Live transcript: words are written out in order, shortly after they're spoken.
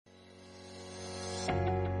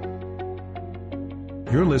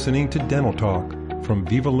You're listening to Dental Talk from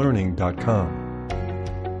VivaLearning.com.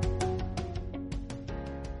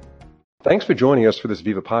 Thanks for joining us for this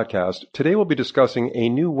Viva podcast. Today we'll be discussing a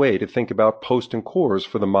new way to think about post and cores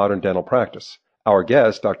for the modern dental practice. Our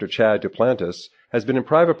guest, Dr. Chad Duplantis, has been in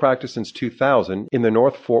private practice since 2000 in the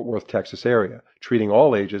North Fort Worth, Texas area, treating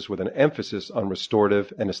all ages with an emphasis on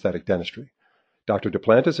restorative and aesthetic dentistry. Dr.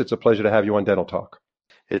 Duplantis, it's a pleasure to have you on Dental Talk.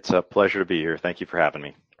 It's a pleasure to be here. Thank you for having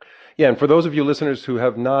me. Yeah, and for those of you listeners who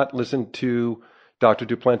have not listened to Dr.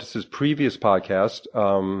 Duplantis' previous podcast,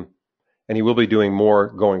 and he will be doing more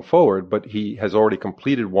going forward, but he has already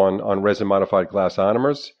completed one on resin-modified glass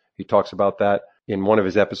ionomers. He talks about that in one of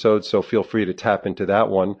his episodes, so feel free to tap into that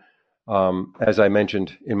one. As I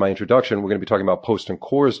mentioned in my introduction, we're going to be talking about post and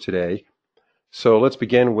cores today. So let's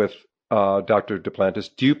begin with Dr. Duplantis.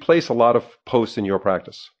 Do you place a lot of posts in your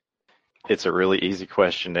practice? It's a really easy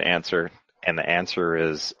question to answer. And the answer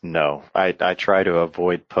is no. I try to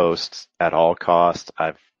avoid posts at all costs.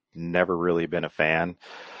 I've never really been a fan,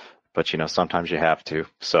 but sometimes you have to.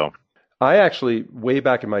 So I actually, way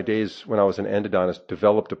back in my days when I was an endodontist,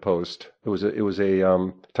 developed a post. It was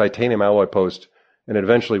a titanium alloy post, and it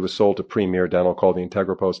eventually was sold to Premier Dental called the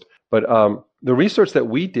Integra Post. But the research that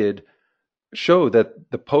we did showed that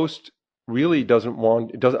the post really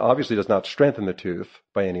obviously does not strengthen the tooth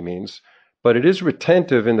by any means, but it is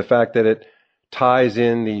retentive in the fact that it ties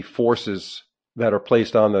in the forces that are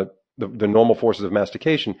placed on the normal forces of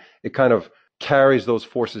mastication. It kind of carries those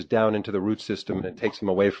forces down into the root system, and it takes them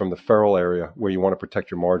away from the ferrule area where you want to protect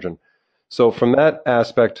your margin. So from that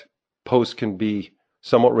aspect, post can be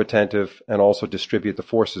somewhat retentive and also distribute the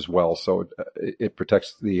forces well. So it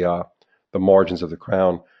protects the margins of the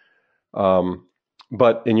crown.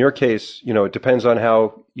 But in your case, it depends on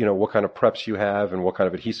how, what kind of preps you have and what kind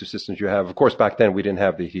of adhesive systems you have. Of course, back then we didn't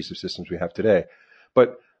have the adhesive systems we have today.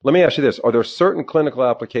 But let me ask you this. Are there certain clinical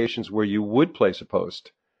applications where you would place a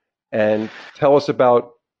post? And tell us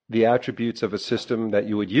about the attributes of a system that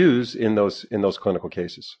you would use in those clinical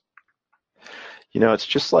cases. It's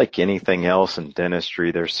just like anything else in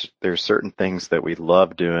dentistry. There's certain things that we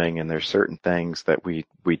love doing, and there's certain things that we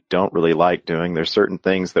don't really like doing. There's certain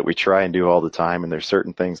things that we try and do all the time, and there's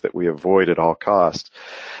certain things that we avoid at all costs.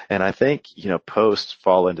 And I think, posts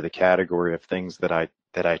fall into the category of things that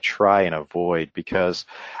I try and avoid because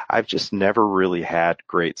I've just never really had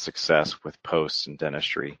great success with posts in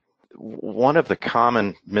dentistry. One of the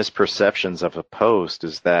common misperceptions of a post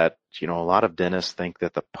is that, a lot of dentists think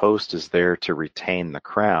that the post is there to retain the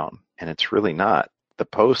crown, and it's really not. The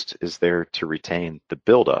post is there to retain the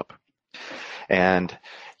buildup. And,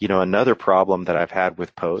 another problem that I've had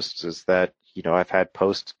with posts is that, I've had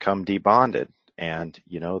posts come debonded, and,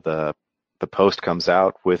 the post comes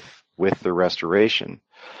out with the restoration.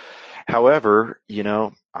 However,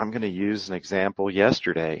 I'm going to use an example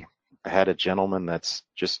yesterday. I had a gentleman that's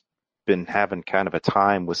just been having kind of a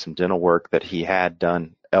time with some dental work that he had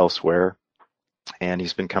done elsewhere, and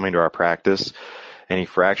he's been coming to our practice, and he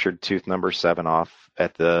fractured tooth number 7 off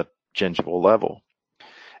at the gingival level.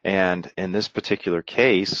 And in this particular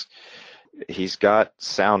case, he's got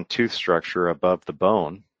sound tooth structure above the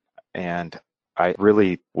bone, and I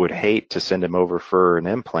really would hate to send him over for an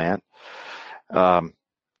implant,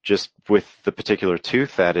 just with the particular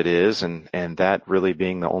tooth that it is, and that really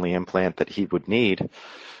being the only implant that he would need.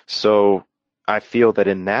 So I feel that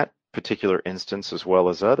in that particular instance, as well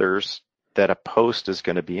as others, that a post is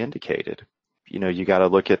going to be indicated. You got to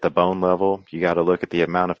look at the bone level. You got to look at the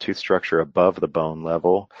amount of tooth structure above the bone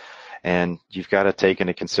level. And you've got to take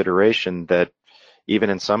into consideration that even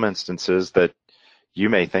in some instances that you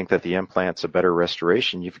may think that the implant's a better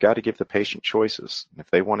restoration, you've got to give the patient choices. If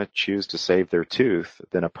they want to choose to save their tooth,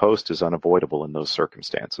 then a post is unavoidable in those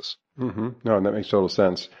circumstances. Mm-hmm. No, that makes total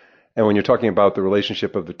sense. And when you're talking about the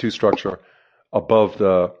relationship of the tooth structure above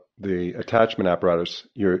the attachment apparatus,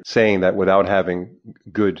 you're saying that without having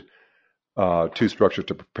good tooth structure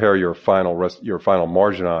to prepare your final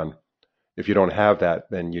margin on, if you don't have that,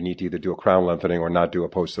 then you need to either do a crown lengthening or not do a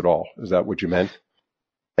post at all. Is that what you meant?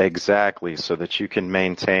 Exactly, so that you can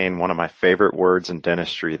maintain one of my favorite words in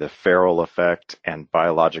dentistry, the ferrule effect and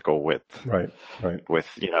biological width. Right. With,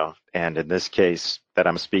 and in this case that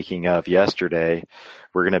I'm speaking of yesterday,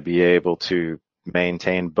 we're going to be able to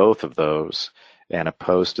maintain both of those, and a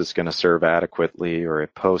post is going to serve adequately, or a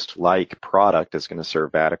post-like product is going to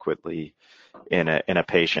serve adequately in a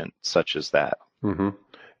patient such as that. Mm-hmm.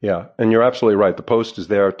 Yeah, and you're absolutely right. The post is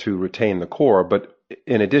there to retain the core, but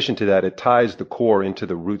in addition to that, it ties the core into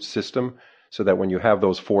the root system so that when you have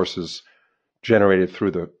those forces generated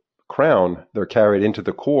through the crown, they're carried into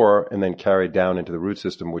the core and then carried down into the root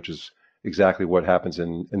system, which is exactly what happens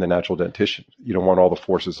in the natural dentition. You don't want all the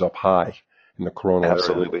forces up high in the coronal area.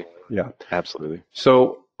 Absolutely. Yeah. Absolutely.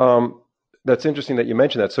 So that's interesting that you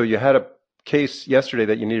mentioned that. So you had a case yesterday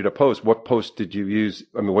that you needed a post. What post did you use?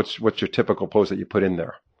 I mean, what's your typical post that you put in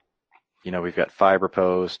there? We've got fiber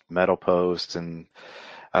post, metal posts, and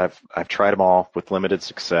I've tried them all with limited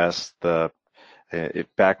success.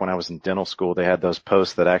 Back when I was in dental school, they had those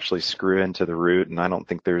posts that actually screw into the root, and I don't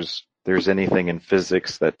think there's anything in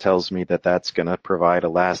physics that tells me that that's going to provide a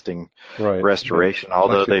lasting restoration,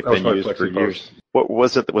 although they've been used for years. What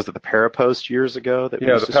was it? Was it the Parapost years ago? The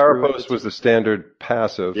Parapost was the standard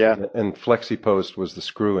passive, and FlexiPost was the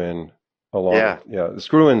screw-in. The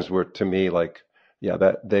screw-ins were, to me, like,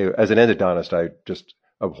 that they, as an endodontist, I just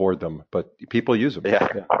abhorred them, but people use them.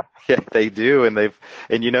 Yeah, they do, and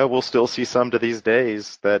we'll still see some to these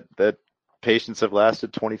days that patients have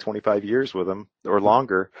lasted 20, 25 years with them or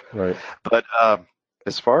longer. Right. But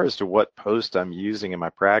as far as to what post I'm using in my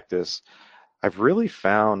practice, I've really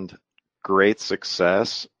found great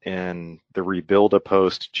success in the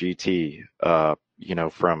Rebuild-A-Post GT,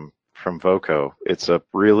 from Voco. It's a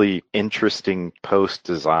really interesting post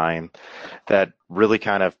design that really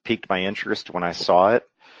kind of piqued my interest when I saw it,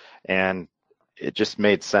 and it just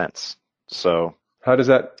made sense. So, how does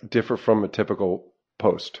that differ from a typical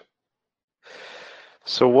post?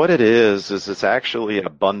 So what it is it's actually a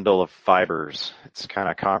bundle of fibers. It's kind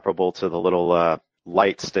of comparable to the little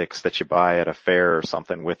light sticks that you buy at a fair or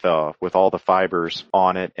something with all the fibers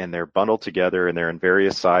on it, and they're bundled together, and they're in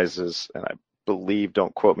various sizes. And I believe,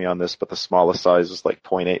 don't quote me on this, but the smallest size is like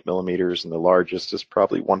 0.8 millimeters, and the largest is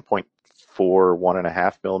probably 1.4,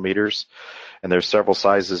 1.5 millimeters. And there's several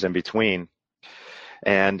sizes in between.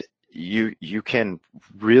 And you can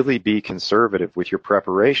really be conservative with your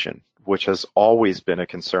preparation, which has always been a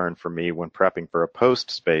concern for me when prepping for a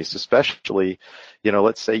post space, especially,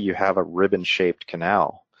 let's say you have a ribbon-shaped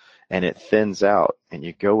canal and it thins out, and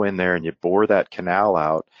you go in there and you bore that canal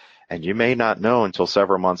out, and you may not know until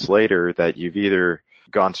several months later that you've either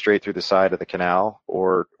gone straight through the side of the canal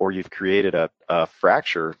or you've created a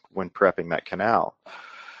fracture when prepping that canal.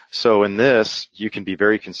 So in this, you can be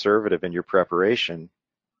very conservative in your preparation,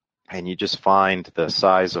 and you just find the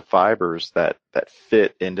size of fibers that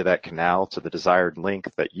fit into that canal to the desired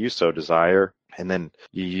length that you so desire. And then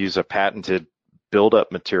you use a patented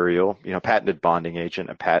buildup material, patented bonding agent,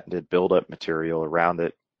 a patented buildup material around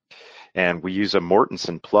it. And we use a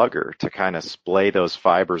Mortensen plugger to kind of splay those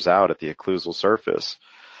fibers out at the occlusal surface.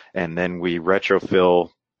 And then we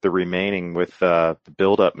retrofill the remaining with the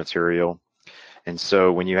buildup material. And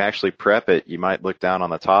so when you actually prep it, you might look down on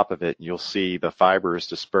the top of it and you'll see the fibers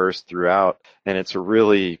dispersed throughout. And it's a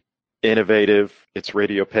really innovative, it's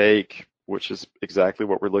radiopaque, which is exactly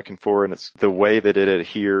what we're looking for. And it's the way that it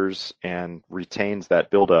adheres and retains that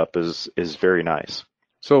buildup is very nice.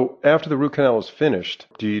 So after the root canal is finished,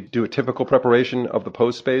 do you do a typical preparation of the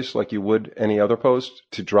post space like you would any other post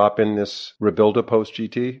to drop in this Rebuild-A-Post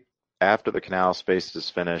GT? After the canal space is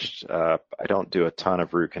finished, I don't do a ton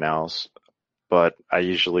of root canals, but I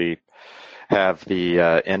usually have the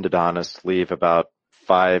endodontist leave about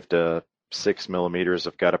 5 to 6 millimeters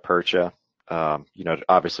of gutta percha,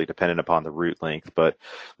 obviously dependent upon the root length, but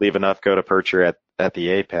leave enough gutta percha at the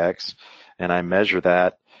apex, and I measure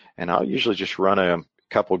that, and I'll usually just run a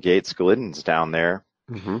couple Gates Gliddens down there,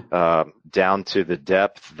 down to the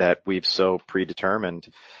depth that we've so predetermined,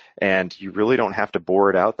 and you really don't have to bore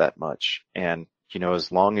it out that much. And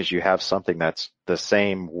as long as you have something that's the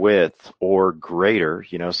same width or greater,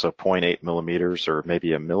 so 0.8 millimeters or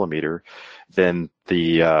maybe a millimeter, then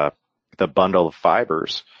the bundle of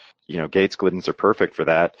fibers, Gates Gliddens are perfect for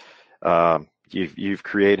that. You've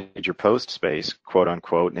created your post space, quote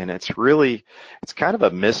unquote, and it's kind of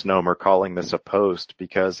a misnomer calling this a post,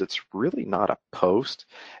 because it's really not a post.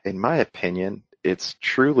 In my opinion, it's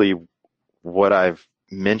truly what I've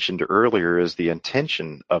mentioned earlier is the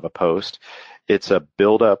intention of a post. It's a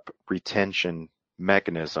build-up retention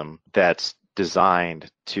mechanism that's designed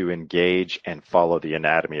to engage and follow the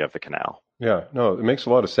anatomy of the canal. Yeah, no, it makes a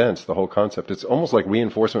lot of sense, the whole concept. It's almost like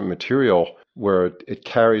reinforcement material where it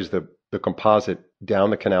carries the composite down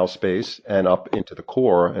the canal space and up into the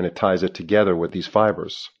core, and it ties it together with these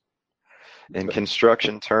fibers. In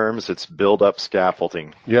construction terms, it's build-up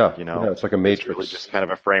scaffolding. Yeah, it's like a matrix. It's really just kind of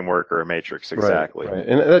a framework or a matrix, exactly. Right.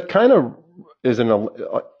 And that kind of is in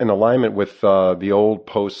alignment with the old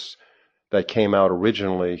posts that came out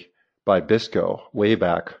originally by Bisco way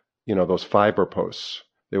back. Those fiber posts.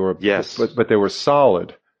 They were but they were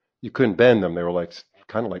solid. You couldn't bend them. They were like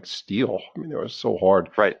kind of like steel. I mean, they were so hard.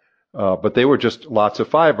 Right. But they were just lots of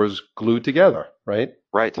fibers glued together, right?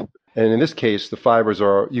 Right. And in this case, the fibers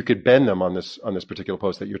you could bend them on this particular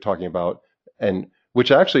post that you're talking about, and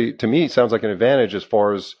which actually to me sounds like an advantage as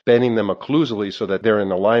far as bending them occlusally so that they're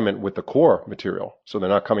in alignment with the core material. So they're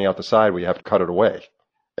not coming out the side where you have to cut it away.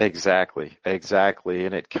 Exactly.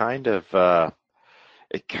 And it kind of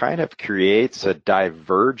creates a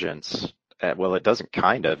divergence. Well, it doesn't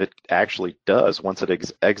kind of, it actually does. Once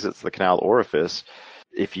it exits the canal orifice,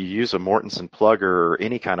 if you use a Mortensen plugger or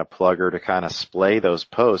any kind of plugger to kind of splay those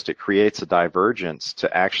posts, it creates a divergence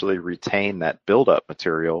to actually retain that buildup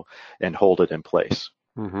material and hold it in place.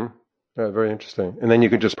 Mm-hmm. Yeah, very interesting. And then you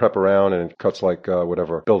can just prep around and it cuts like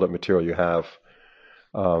whatever buildup material you have.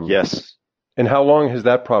 Yes. And how long has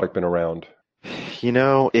that product been around?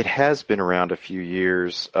 It has been around a few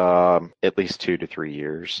years, at least 2 to 3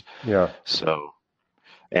 years. Yeah. So,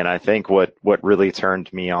 and I think what really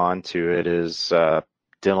turned me on to it is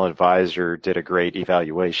Dental Advisor did a great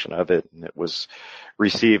evaluation of it, and it was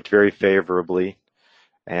received very favorably.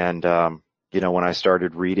 And, when I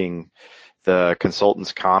started reading the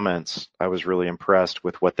consultants' comments, I was really impressed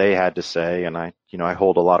with what they had to say. And I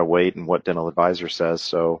hold a lot of weight in what Dental Advisor says.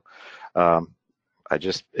 So,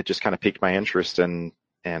 it just kind of piqued my interest, and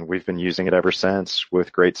we've been using it ever since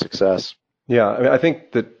with great success. Yeah, I mean, I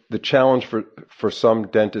think that the challenge for some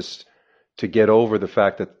dentists to get over the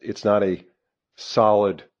fact that it's not a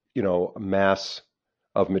solid, mass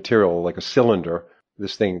of material like a cylinder.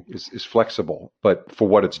 This thing is flexible, but for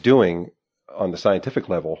what it's doing on the scientific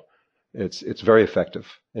level, it's very effective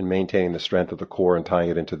in maintaining the strength of the core and tying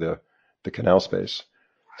it into the canal space.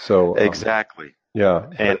 So exactly. Yeah,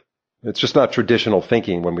 and it's just not traditional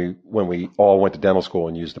thinking when we all went to dental school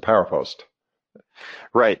and used the power post.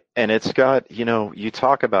 Right. And it's got, you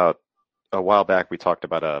talk about a while back, we talked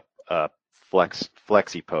about a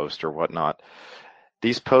flexi post or whatnot.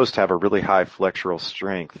 These posts have a really high flexural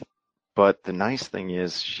strength, but the nice thing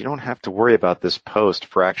is you don't have to worry about this post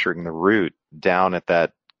fracturing the root down at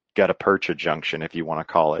that gutta-percha junction, if you want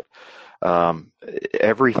to call it.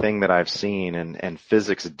 Everything that I've seen and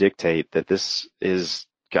physics dictate that this is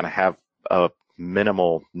going to have a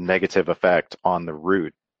minimal negative effect on the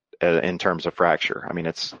root in terms of fracture. I mean,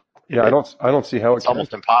 I don't see how it's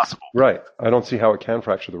almost impossible. Right. I don't see how it can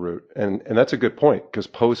fracture the root. And that's a good point, because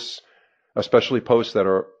posts, especially posts that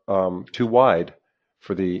are too wide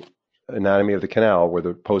for the anatomy of the canal, where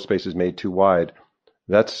the post space is made too wide,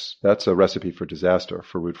 that's a recipe for disaster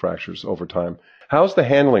for root fractures over time. How's the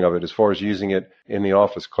handling of it as far as using it in the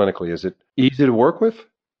office clinically? Is it easy to work with?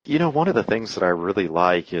 One of the things that I really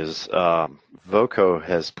like is Voco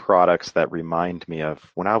has products that remind me of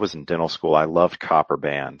when I was in dental school. I loved copper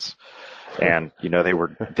bands, and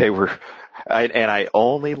I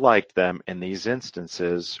only liked them in these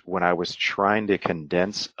instances when I was trying to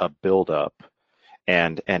condense a buildup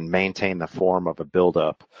and maintain the form of a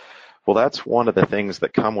buildup. Well, that's one of the things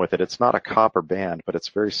that come with it. It's not a copper band, but it's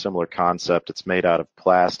a very similar concept. It's made out of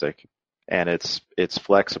plastic, and it's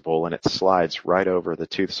flexible, and it slides right over the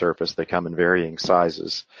tooth surface. They come in varying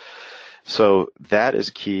sizes. So that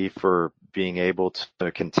is key for being able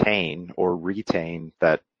to contain or retain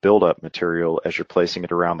that buildup material as you're placing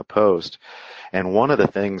it around the post. And one of the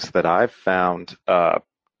things that I've found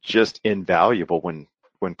just invaluable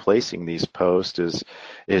when placing these posts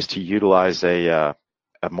is to utilize a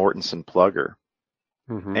Mortensen plugger.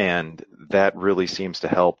 Mm-hmm. And that really seems to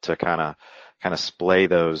help to kind of splay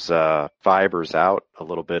those fibers out a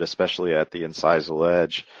little bit, especially at the incisal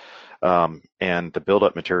edge. And the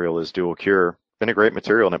buildup material is dual cure. Been a great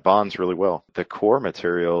material, and it bonds really well. The core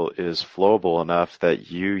material is flowable enough that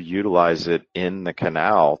you utilize it in the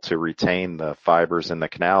canal to retain the fibers in the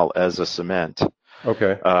canal as a cement.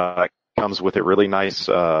 Okay. Comes with a really nice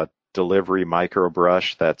delivery micro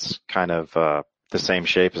brush that's kind of the same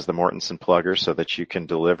shape as the Mortensen plugger, so that you can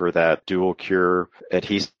deliver that dual cure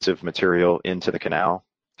adhesive material into the canal.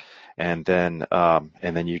 And then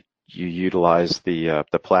you utilize the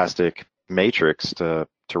plastic matrix to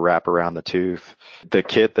wrap around the tooth. The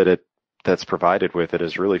kit that's provided with it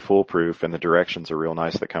is really foolproof, and the directions are real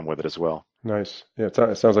nice that come with it as well. Nice. Yeah,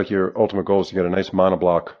 it sounds like your ultimate goal is to get a nice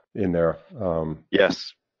monoblock in there.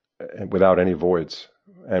 Yes. Without any voids,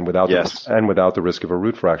 and without yes. without the risk of a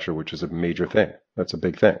root fracture, which is a major thing. That's a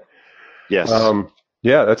big thing. Yes.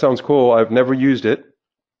 Yeah, that sounds cool. I've never used it,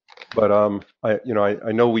 but I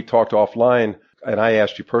know we talked offline, and I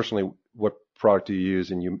asked you personally what product do you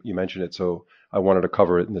use, and you mentioned it, so I wanted to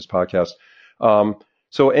cover it in this podcast.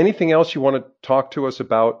 So anything else you want to talk to us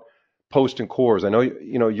about post and cores? I know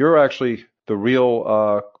you're actually the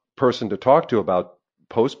real person to talk to about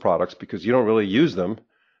post products, because you don't really use them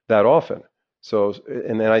that often. So,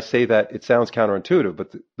 and then I say that it sounds counterintuitive,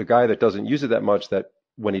 but the guy that doesn't use it that much, that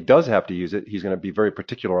when he does have to use it, he's going to be very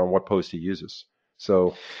particular on what post he uses.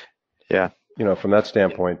 So, Yeah. From that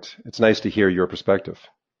standpoint, it's nice to hear your perspective.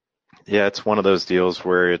 Yeah, it's one of those deals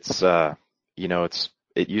where it's,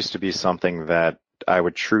 it used to be something that I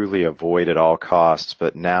would truly avoid at all costs,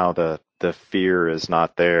 but now the fear is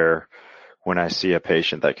not there when I see a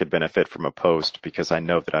patient that could benefit from a post, because I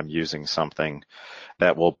know that I'm using something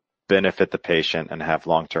that will benefit the patient and have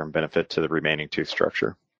long-term benefit to the remaining tooth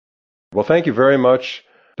structure. Well, thank you very much,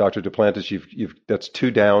 Dr. Duplantis. That's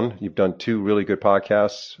 2 down. You've done 2 really good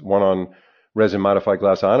podcasts, one on resin modified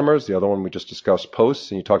glass ionomers, the other one we just discussed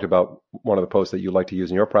posts, and you talked about one of the posts that you like to use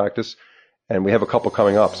in your practice. And we have a couple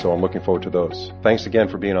coming up, so I'm looking forward to those. Thanks again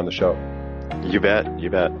for being on the show. You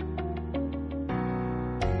bet.